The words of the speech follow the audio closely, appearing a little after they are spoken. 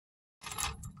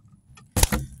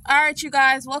Alright, you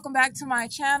guys, welcome back to my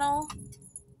channel.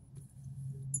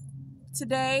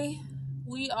 Today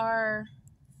we are,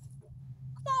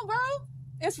 come on bro,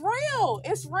 it's real,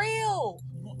 it's real.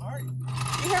 Alright.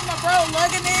 You hear my bro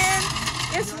lugging in?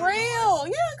 It's real.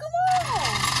 Yeah, come on.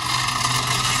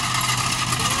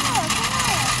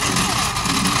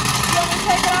 You want me to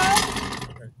take it off?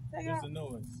 Take it off. There's a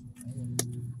noise.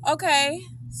 Okay,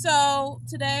 so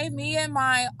today me and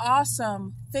my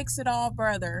awesome fix-it-all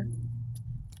brother,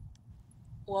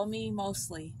 well, me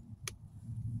mostly,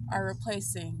 are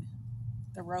replacing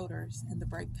the rotors and the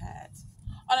brake pads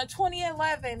on a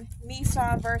 2011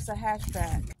 Nissan Versa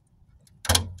hatchback.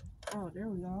 Oh, there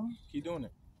we go. Keep doing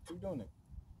it. Keep doing it.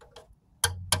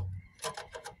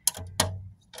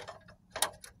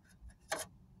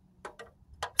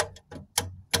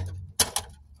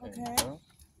 Okay.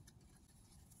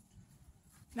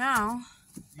 Now,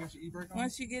 you got your e-brake on?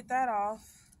 once you get that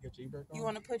off, You got your e-brake on? you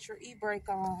want to put your e-brake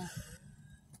on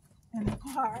in the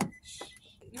car.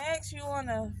 Next, you want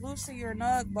to loosen your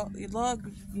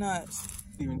lug nuts.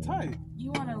 Even tight.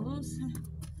 You want to loosen.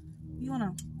 You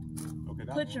want to Okay,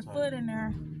 put your foot in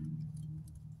there.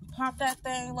 Pop that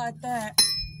thing like that.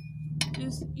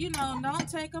 Just, you know, don't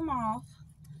take them off.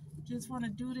 Just want to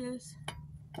do this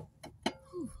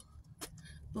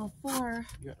before.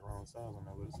 You got the wrong size on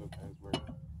that, but it's okay. It's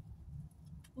working.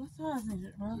 What size is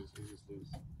it, bro? It's just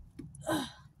loose.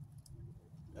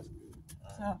 That's good.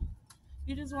 So,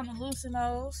 you just want to loosen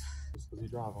those. Just because you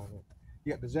drive on it.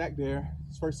 You got the jack there.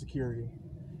 It's first security.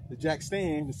 The jack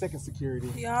stand, the second security.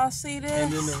 Y'all see this?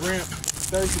 And then the ramp,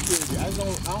 third security. I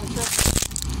don't trust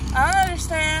it. I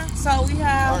understand. So we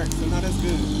have Alright, so now that's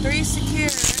good. 3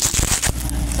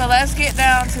 securities. So let's get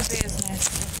down to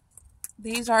business.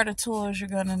 These are the tools you're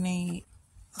gonna need.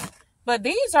 But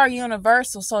these are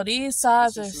universal, so these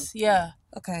sizes, yeah.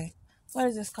 Okay. What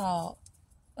is this called?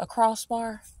 A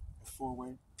crossbar? A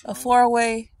four-way. A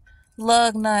 4-way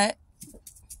lug nut.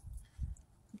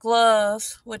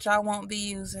 Gloves, which I won't be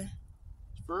using.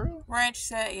 For real? Wrench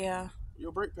set, yeah.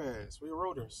 Your brake pads, for your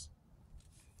rotors.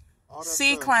 All that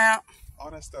C-clamp.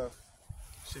 All that stuff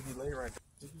should be laid right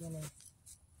there.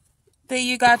 Then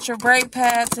you got your brake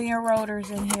pads and your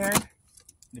rotors in here.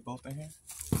 They both in here?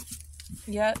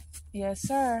 Yep. Yes,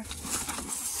 sir.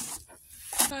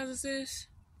 What size is this?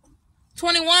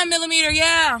 21 millimeter,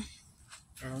 yeah.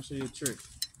 Alright, I'll show you a trick.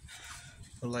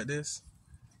 Go like this,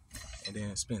 and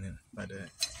then spin it like that.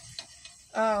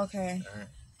 Oh, okay. Alright.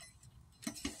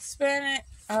 Spin it.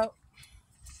 Oh.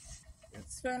 Yep.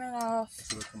 Spin it off.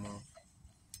 So it'll come off.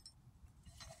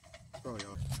 It's probably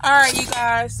off. Alright, you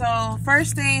guys. So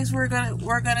first things we're gonna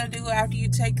do after you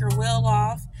take your wheel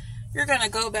off, you're gonna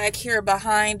go back here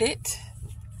behind it.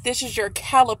 This is your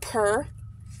caliper.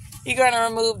 You're gonna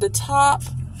remove the top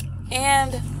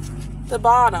and the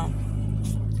bottom.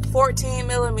 14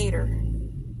 millimeter.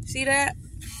 See that?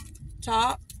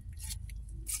 Top,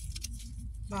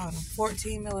 bottom,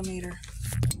 14 millimeter.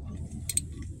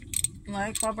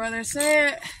 Like my brother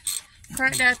said,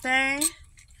 crank that thing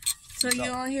so you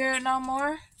don't hear it no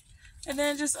more. And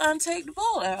then just untake the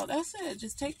bolt out. That's it.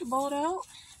 Just take the bolt out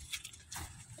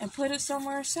and put it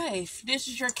somewhere safe. This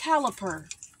is your caliper,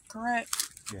 correct?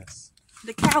 Yes.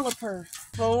 The caliper.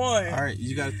 For what? Alright,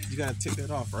 you gotta take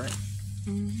that off, right?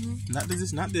 Mm-hmm. Not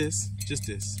this, just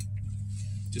this.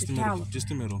 Just the middle. Just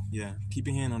the middle. Yeah. Keep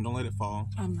your hand on, don't let it fall.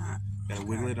 I'm not. Gotta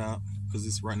wiggle it out, because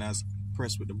this right now is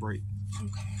pressed with the brake.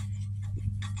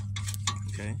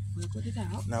 Okay. Wiggle it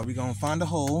out. Now we're gonna find a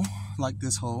hole, like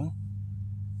this hole.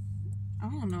 I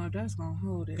don't know if that's gonna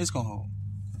hold it. It's gonna hold.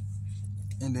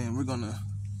 And then we're gonna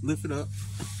lift it up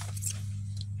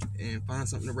and find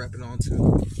something to wrap it onto.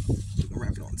 We're gonna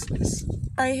wrap it onto this.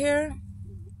 Right here.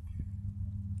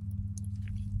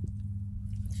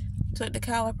 Took the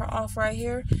caliper off right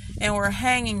here, and we're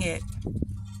hanging it,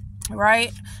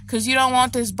 right? Because you don't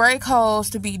want this brake hose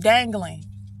to be dangling,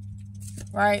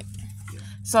 right? Yeah.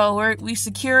 So we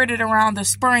secured it around the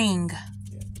spring.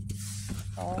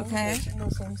 Yeah. Okay. You know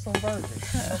some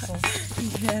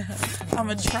version. Yeah, I'm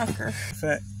a trucker. In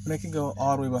fact, make it go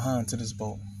all the way behind to this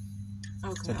bolt.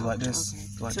 Okay. So do like this.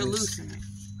 Okay. Like to this. loosen it.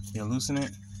 Yeah, loosen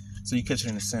it. So you catch it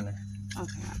in the center.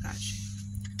 Okay, I got you.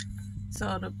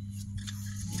 So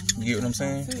You get what I'm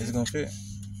saying? Is it gonna fit?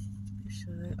 It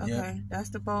should. Okay, Yeah. That's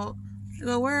the bolt.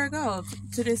 So where it go?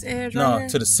 To this edge No, right here?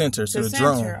 to the center, to the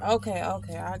center. drum. Okay,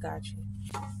 I got you.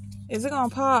 Is it gonna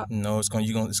pop? No, it's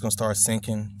gonna start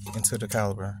sinking into the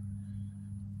caliper.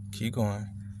 Keep going.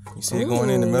 You see it going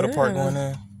in, the metal part going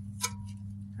in?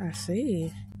 I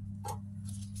see.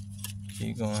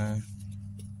 Keep going.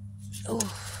 Oh.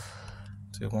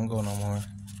 So it won't go no more.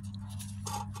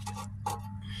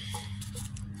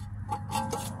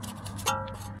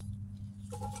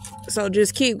 So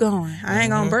just keep going. I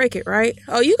ain't gonna break it, right?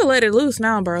 Oh, you can let it loose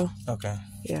now, bro. Okay.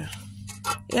 Yeah.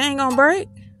 It ain't gonna break.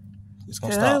 It's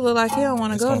gonna stop. It look like you don't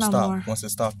want to go no stop. more. Once it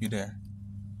stops, you there.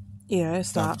 Yeah, it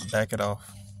stopped. Back it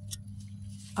off.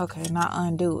 Okay, now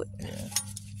undo it. Yeah.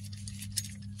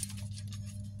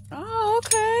 Oh,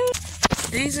 okay.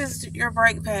 These is your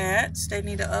brake pads. They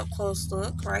need an up close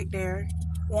look right there.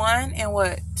 1 and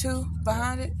what? 2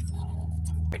 behind it?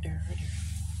 Right there, right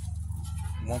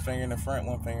there. One finger in the front,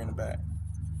 one finger in the back.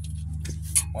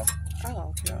 One.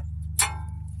 Oh, okay.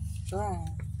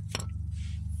 Gone.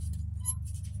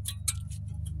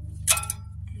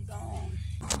 Gone.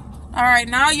 All right,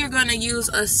 now you're gonna use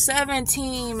a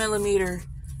 17 millimeter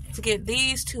to get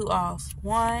these 2 off.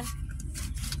 1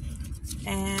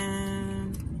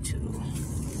 and 2.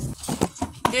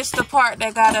 This the part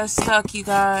that got us stuck, you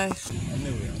guys.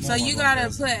 So you gotta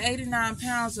put 89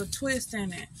 pounds of twist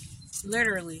in it,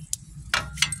 literally,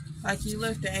 like you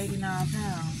lifted 89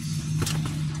 pounds.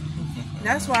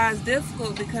 That's why it's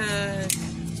difficult, because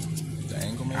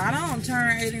I don't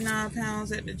turn 89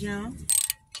 pounds at the gym.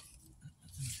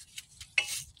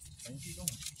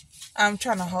 I'm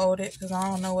trying to hold it because I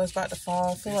don't know what's about to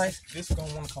fall. I feel like this is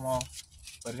gonna want to come off,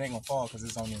 but it ain't gonna fall because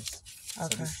it's on this.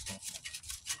 Okay. So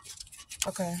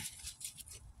okay.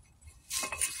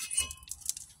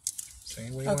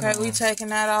 Same way. Okay, we taking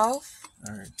that off.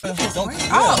 All right.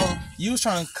 You was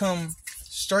trying to come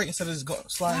straight instead of just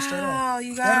sliding straight off. Wow,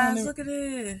 you guys, look at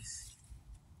this.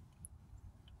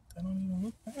 That don't even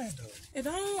look bad though. It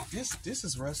don't. This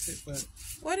is rusted, but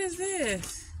what is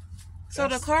this? So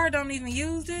the car don't even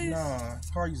use this? Nah,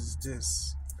 car uses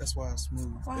this. That's why it's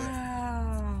smooth.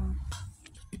 Wow.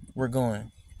 We're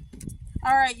going.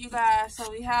 All right, you guys.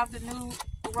 So we have the new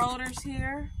rotors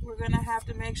here. We're gonna have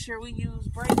to make sure we use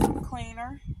brake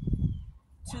cleaner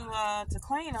to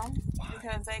clean them,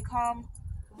 because they come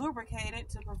lubricated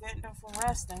to prevent them from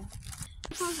rusting.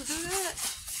 You supposed to do that,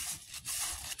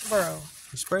 bro?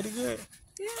 You sprayed it good.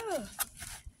 Yeah.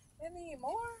 They need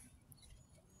more.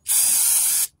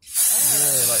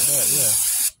 Yeah, like that. Yeah.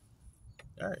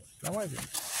 All right, now wipe it.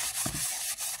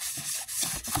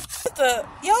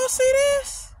 Y'all see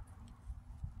this?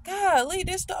 Golly,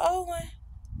 this the old one.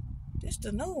 This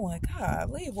the new one.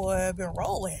 Golly, boy, I've been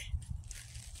rolling.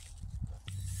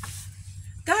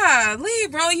 Golly,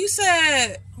 bro, you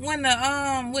said when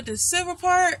the with the silver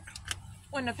part,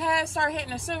 when the pads start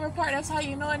hitting the silver part, that's how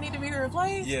you know it need to be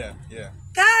replaced? Yeah, yeah.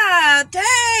 God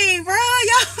dang, bro,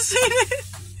 y'all see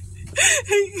this?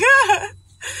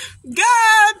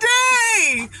 God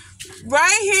dang!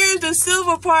 Right here is the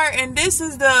silver part, and this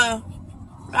is the,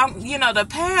 the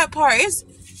pad part. It's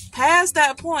past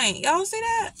that point. Y'all see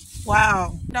that?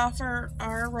 Wow. Off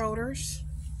our rotors.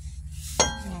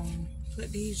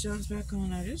 Put these junks back on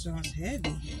there. This junk's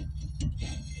heavy.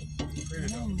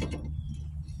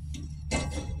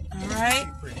 All right.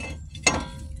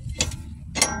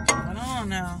 Hold on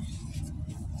now.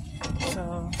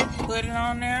 So put it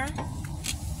on there.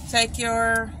 Take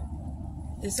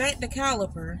this ain't the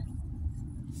caliper.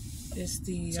 It's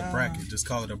the bracket. Just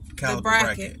call it a caliper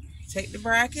bracket. Take the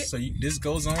bracket. So this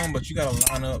goes on, but you gotta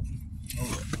line up.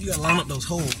 You gotta line up those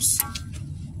holes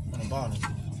on the bottom,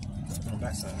 on the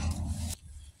backside.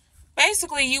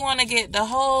 Basically, you want to get the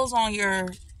holes on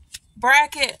your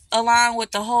bracket aligned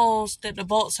with the holes that the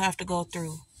bolts have to go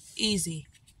through. Easy.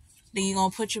 Then you're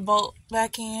gonna put your bolt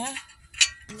back in.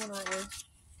 You went the right way.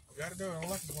 You gotta do it. I don't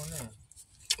like it going in.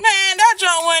 Man, that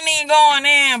joint wasn't even going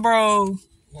in, bro.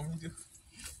 What me do?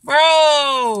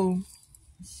 Bro.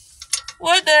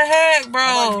 What the heck, bro?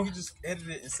 How about you can just edit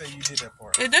it and say you did that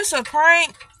part? Is this a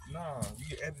prank? No, you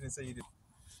can edit it and say you did.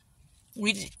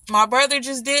 My brother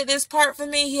just did this part for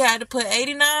me. He had to put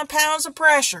 89 pounds of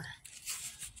pressure.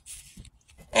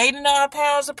 89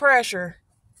 pounds of pressure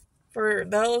for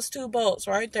those 2 bolts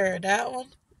right there. That one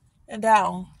and that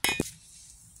one.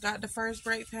 Got the first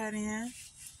brake pad in.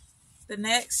 The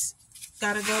next,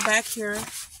 got to go back here.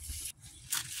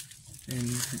 And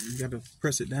you got to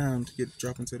press it down to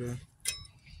drop into the...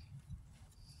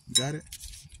 You got it?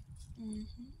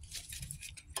 Mm-hmm.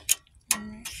 All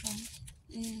right, so,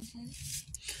 mm-hmm.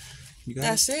 You got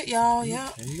That's it, y'all.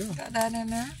 Yep. There you go. Got that in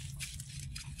there.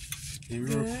 And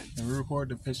we record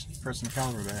the pressing the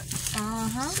caliper back.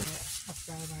 Uh-huh. So, I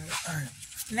forgot about it. All right.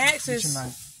 Next is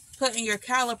putting your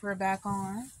caliper back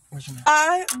on. What's your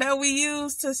knife? That we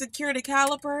use to secure the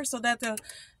caliper so that the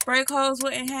brake hose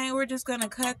wouldn't hang. We're just going to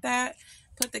cut that.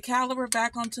 Put the caliper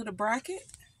back onto the bracket.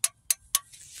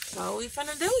 That's all we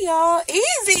finna do, y'all.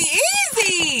 Easy,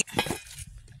 easy.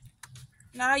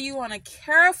 Now you want to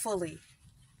carefully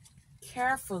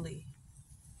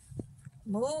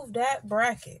move that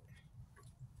bracket.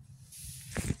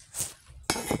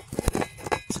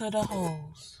 to the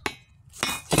hose,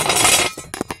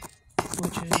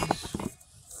 which is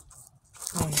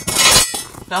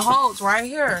the hose right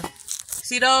here.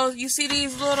 See those? You see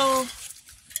these little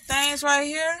things right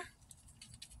here?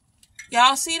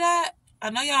 Y'all see that?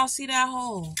 I know y'all see that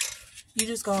hole. You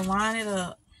just gonna line it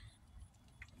up.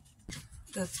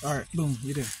 All right, boom,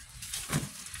 you there.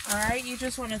 All right, you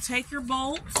just want to take your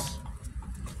bolts.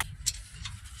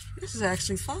 This is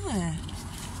actually fun.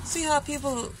 See how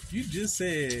people... You just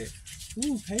said,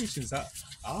 ooh, patience.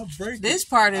 I'll break it. This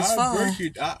part is fun. Break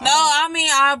it. No, I mean,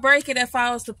 I'll break it if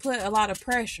I was to put a lot of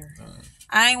pressure.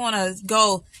 I ain't want to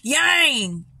go,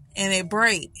 yang, and it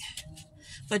break.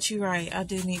 But you're right. I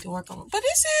do need to work on it. But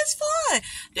this is fun.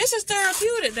 This is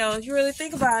therapeutic, though. If you really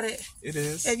think about it. It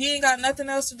is. If you ain't got nothing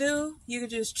else to do, you could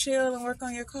just chill and work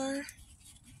on your car.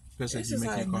 Especially if you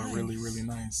make your car really, really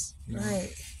nice. You know?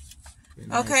 Right.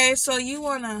 Nice. Okay, so you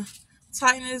want to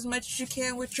tighten it as much as you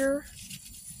can with your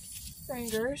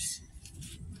fingers.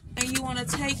 And you want to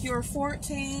take your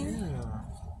 14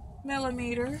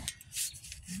 millimeter.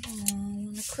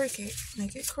 Cricket.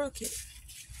 Make it crooked.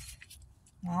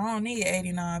 I don't need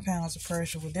 89 pounds of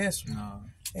pressure with this one. No.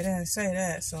 It didn't say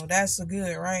that, so that's a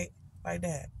good, right? Like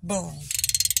that. Boom.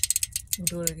 We'll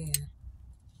do it again.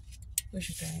 What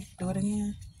you think? Do it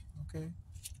again? Okay.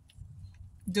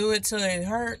 Do it till it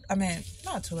hurt. I mean,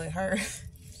 not till it hurt.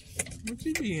 What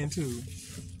you be into?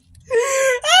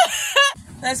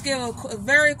 Let's give a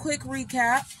very quick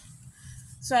recap.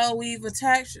 So we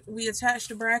attached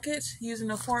the brackets using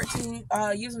the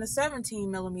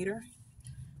 17 millimeter.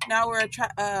 Now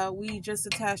we just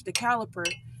attached the caliper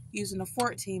using a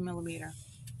 14 millimeter.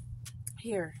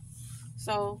 Here.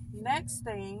 So next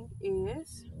thing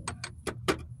is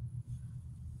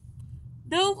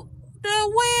the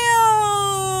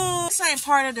wheel. This ain't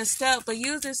part of the step, but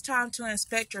use this time to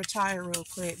inspect your tire real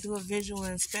quick. Do a visual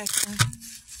inspection.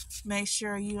 Make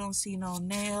sure you don't see no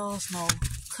nails, no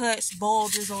cuts,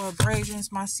 bulges, or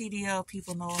abrasions. My CDL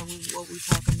people know what we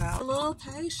talking about. A little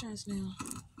patience now.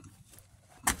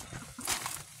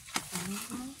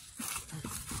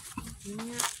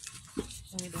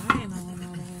 Wait, that ain't no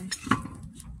way.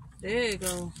 There you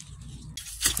go.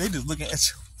 They just looking at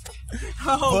you.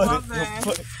 Oh, my bad.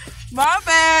 My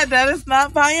bad. That is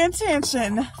not my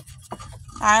intention.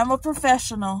 I am a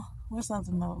professional. What's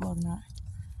other note looking at?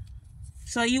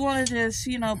 So you want to just,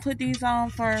 put these on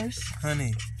first.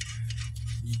 Honey.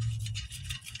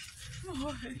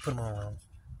 Put them on wrong.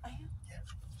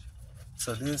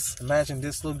 So imagine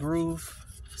this little groove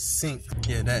sink.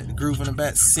 Yeah, that groove in the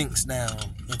back sinks down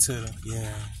into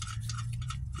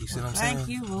you see what I'm saying? Thank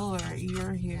you, Lord,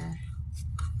 you're here.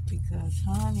 Because,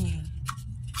 honey,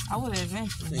 I would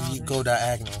eventually Then you go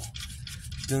diagonal.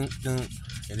 Dunk, dunk,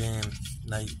 and then,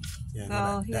 like,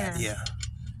 go here. Yeah.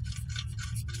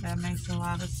 That makes a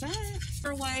lot of sense.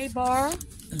 Way bar.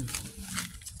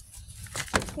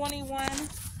 21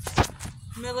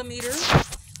 millimeter.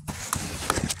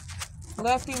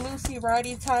 Lefty loosey,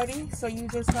 righty tighty. So you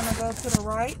just gonna go to the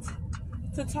right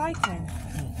to tighten.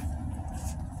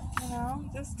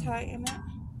 Just tighten it.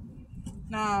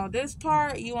 Now this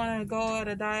part you wanna go at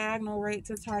a diagonal rate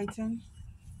to tighten.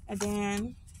 And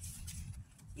then,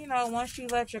 once you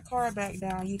let your car back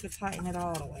down, you can tighten it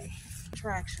all the way.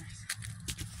 Contractions.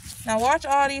 Now watch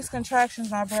all these contractions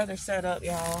my brother set up,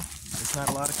 y'all. It's not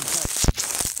a lot of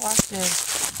contractions. Watch this.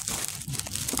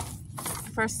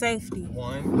 For safety.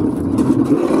 1,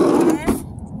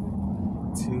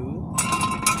 2.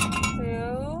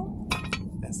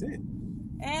 That's it.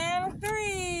 And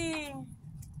 3.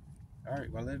 All right,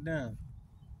 well, let it down.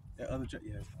 That other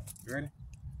you ready?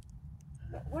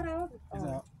 What else? It's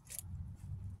out.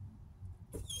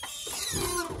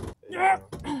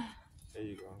 There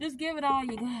you go. Just give it all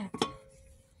you got.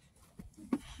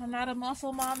 I'm not a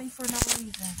muscle mommy for no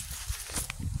reason.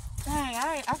 Dang,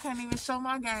 I can't even show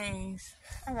my gains.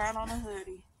 I got on a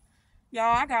hoodie.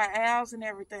 Y'all, I got abs and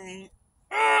everything.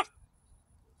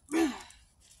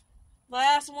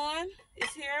 Last one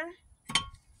is here.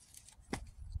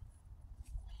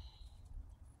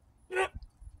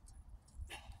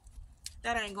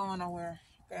 That ain't going nowhere.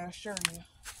 I assure you.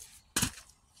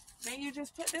 Then you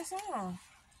just put this on.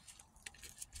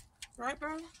 Right,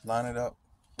 bro? Line it up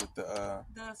with the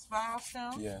valve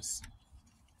stone? Yes.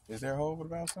 Is there a hole with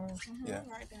the valve stone? Yeah.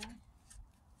 Right there.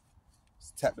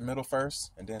 Tap the middle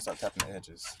first, and then start tapping the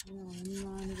edges. Let me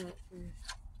line it up first.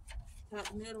 Tap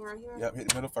the middle right here? Yep, hit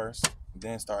the middle first, and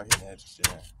then start hitting the edges.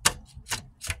 Yeah.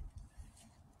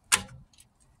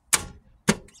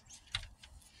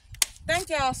 Thank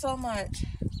y'all so much.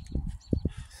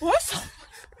 What's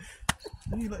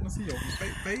you letting us see your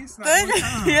face? Not Thank one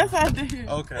time. Yes, I did.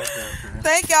 Okay.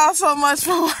 Thank y'all so much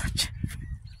for watching.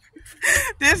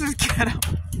 This is ghetto.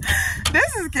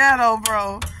 This is ghetto,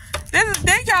 bro.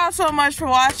 Thank y'all so much for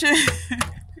watching.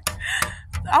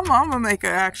 I'm gonna make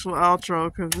an actual outro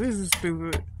because this is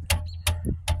stupid.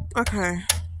 Okay.